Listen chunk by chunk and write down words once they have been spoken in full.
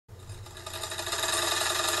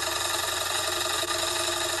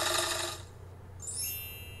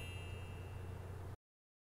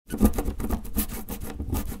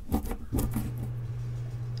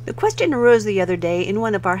The question arose the other day in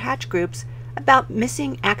one of our Hatch groups about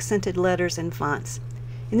missing accented letters and fonts.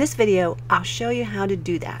 In this video, I'll show you how to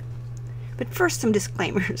do that. But first, some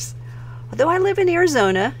disclaimers. Although I live in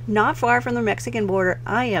Arizona, not far from the Mexican border,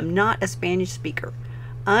 I am not a Spanish speaker.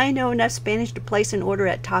 I know enough Spanish to place an order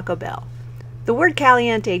at Taco Bell. The word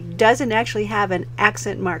caliente doesn't actually have an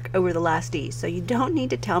accent mark over the last E, so you don't need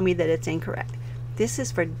to tell me that it's incorrect. This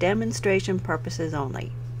is for demonstration purposes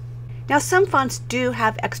only. Now, some fonts do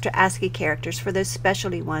have extra Ascii characters for those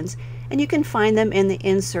specialty ones, and you can find them in the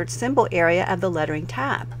Insert Symbol area of the Lettering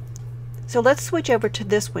tab. So let's switch over to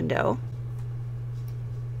this window.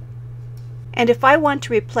 And if I want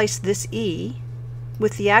to replace this E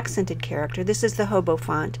with the accented character, this is the Hobo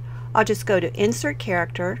font, I'll just go to Insert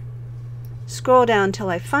Character, scroll down until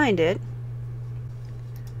I find it,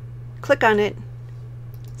 click on it,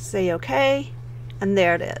 say OK, and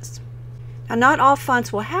there it is. Now, not all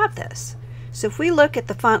fonts will have this. So if we look at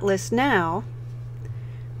the font list now,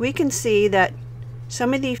 we can see that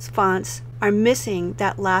some of these fonts are missing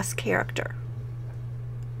that last character.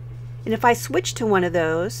 And if I switch to one of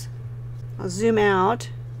those, I'll zoom out,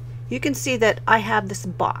 you can see that I have this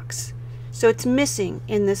box. So it's missing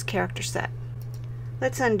in this character set.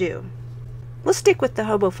 Let's undo. We'll stick with the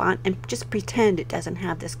Hobo font and just pretend it doesn't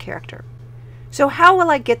have this character. So how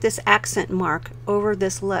will I get this accent mark over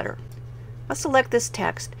this letter? I'll select this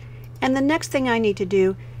text, and the next thing I need to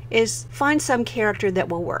do is find some character that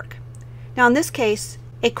will work. Now in this case,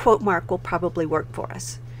 a quote mark will probably work for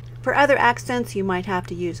us. For other accents, you might have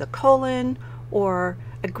to use a colon or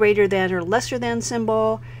a greater than or lesser than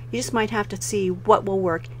symbol. You just might have to see what will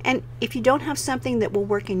work. And if you don't have something that will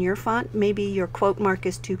work in your font, maybe your quote mark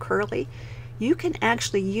is too curly, you can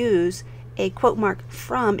actually use a quote mark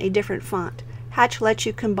from a different font. Hatch lets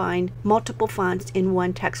you combine multiple fonts in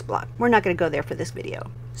one text block. We're not going to go there for this video.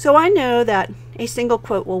 So I know that a single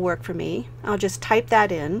quote will work for me. I'll just type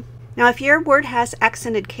that in. Now if your word has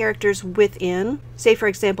accented characters within, say for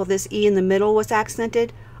example this E in the middle was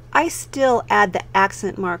accented, I still add the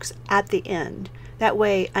accent marks at the end. That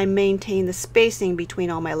way I maintain the spacing between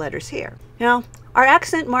all my letters here. Now our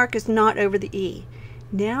accent mark is not over the E.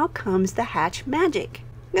 Now comes the Hatch magic.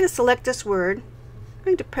 I'm going to select this word. I'm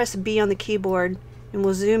going to press B on the keyboard and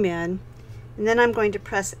we'll zoom in, and then I'm going to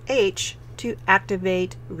press H to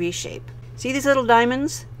activate Reshape. See these little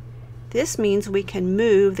diamonds? This means we can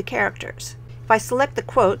move the characters. If I select the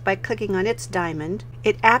quote by clicking on its diamond,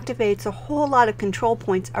 it activates a whole lot of control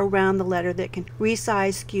points around the letter that can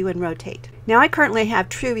resize, skew, and rotate. Now I currently have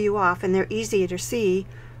True View off, and they're easier to see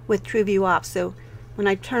with True View off, so when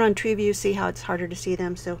I turn on True View, see how it's harder to see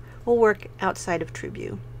them, so we'll work outside of True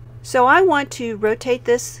View. So I want to rotate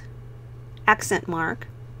this accent mark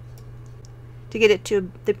to get it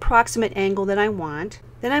to the approximate angle that I want.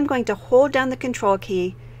 Then I'm going to hold down the Control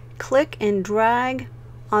key, click and drag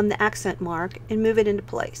on the accent mark and move it into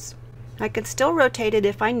place. I can still rotate it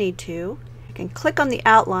if I need to. I can click on the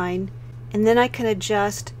outline and then I can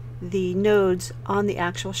adjust the nodes on the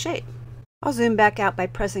actual shape. I'll zoom back out by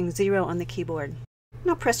pressing 0 on the keyboard.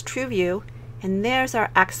 And I'll press True View, and there's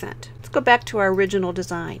our accent. Let's go back to our original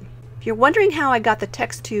design. If you're wondering how I got the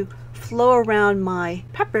text to flow around my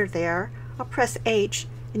pepper there, I'll press H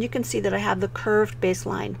and you can see that I have the curved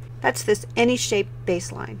baseline. That's this any shape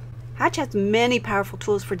baseline. Hatch has many powerful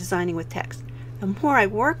tools for designing with text. The more I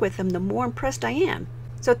work with them, the more impressed I am.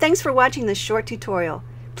 So thanks for watching this short tutorial.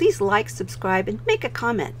 Please like, subscribe, and make a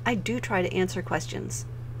comment. I do try to answer questions.